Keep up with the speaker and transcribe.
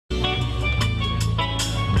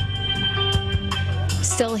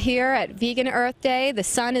Still here at Vegan Earth Day. The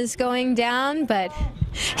sun is going down, but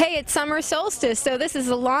hey, it's summer solstice, so this is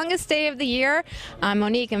the longest day of the year. I'm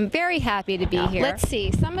Monique. I'm very happy to be here. Let's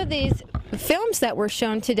see. Some of these films that were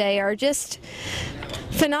shown today are just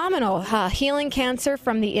phenomenal. Healing Cancer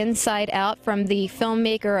from the Inside Out from the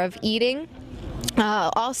filmmaker of Eating.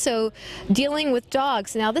 Also, Dealing with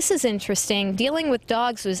Dogs. Now, this is interesting. Dealing with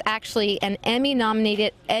Dogs was actually an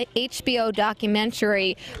Emmy-nominated HBO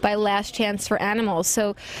documentary by Last Chance for Animals.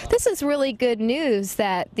 So this is really good news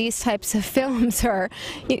that these types of films are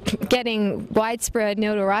getting widespread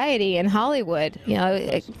notoriety in Hollywood. You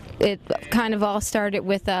know, it kind of all started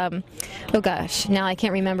with, oh gosh, now I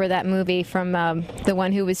can't remember that movie from the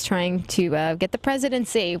one who was trying to get the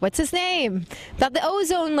presidency. What's his name? About the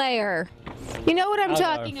ozone layer. You know what I'm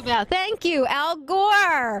talking about. Thank you, Al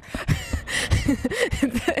Gore.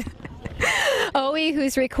 Owie,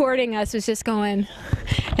 who's recording us, was just going.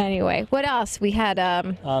 Anyway, what else? We had.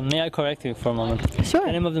 May I correct you for a moment? Sure.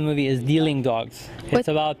 The name of the movie is Dealing Dogs. It's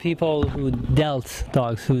about people who dealt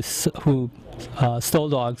dogs, who stole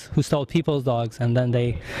dogs, who stole people's dogs, and then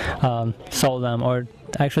they sold them, or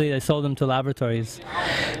actually they sold them to laboratories,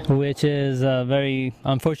 which is a very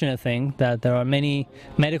unfortunate thing, that there are many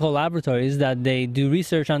medical laboratories that they do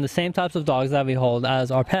research on the same types of dogs that we hold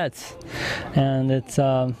as our pets, and it's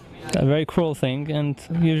a very cruel thing. And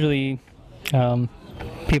usually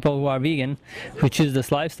people who are vegan, who choose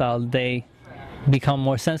this lifestyle, they become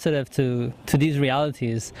more sensitive to these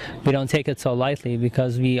realities. We don't take it so lightly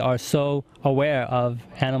because we are so aware of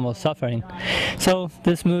animal suffering. So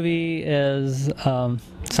this movie is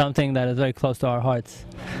something that is very close to our hearts,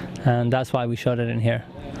 and that's why we showed it in here.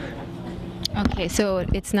 Okay, so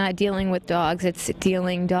it's not Dealing with Dogs, it's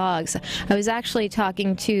Dealing Dogs. I was actually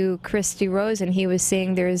talking to Chris DeRose, and he was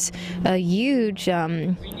saying there's a huge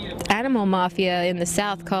animal mafia in the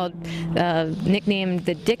South called, nicknamed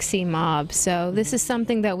the Dixie Mob. So this is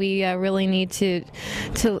something that we really need to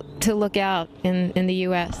look out in the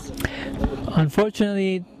U.S.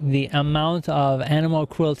 Unfortunately, the amount of animal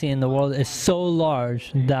cruelty in the world is so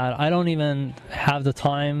large that I don't even have the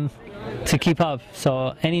time to keep up.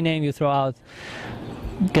 So any name you throw out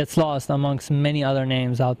gets lost amongst many other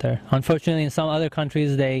names out there. Unfortunately, in some other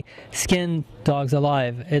countries, they skin dogs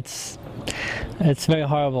alive. It's very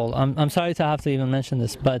horrible. I'm sorry to have to even mention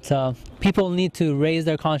this, but people need to raise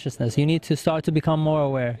their consciousness. You need to start to become more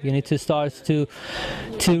aware. You need to start to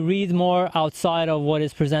read more outside of what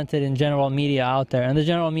is presented in general media out there. And the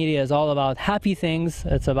general media is all about happy things.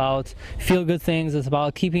 It's about feel-good things. It's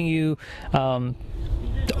about keeping you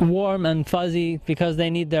warm and fuzzy because they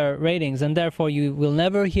need their ratings, and therefore you will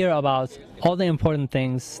never hear about all the important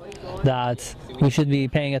things that we should be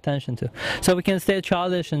paying attention to. So we can stay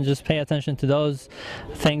childish and just pay attention to those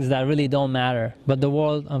things that really don't matter. But the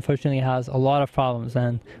world, unfortunately, has a lot of problems,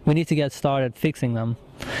 and we need to get started fixing them.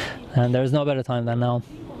 And there's no better time than now.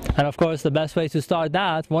 And of course, the best way to start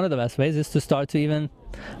that, one of the best ways, is to start to even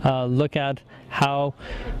look at how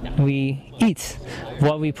we eat,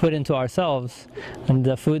 what we put into ourselves. And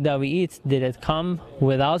the food that we eat, did it come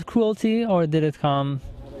without cruelty, or did it come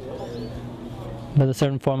with a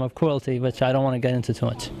certain form of cruelty, which I don't want to get into too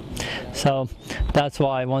much. So that's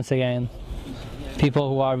why, once again, people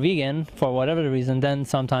who are vegan, for whatever reason, then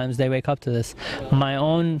sometimes they wake up to this. My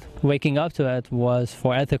own waking up to it was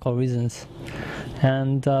for ethical reasons,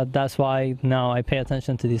 and that's why now I pay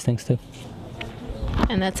attention to these things too.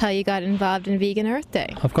 And that's how you got involved in Vegan Earth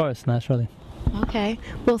Day? Of course, naturally. Okay.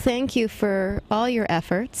 Well, thank you for all your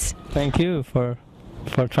efforts. Thank you for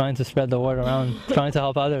trying to spread the word around, trying to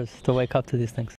help others to wake up to these things.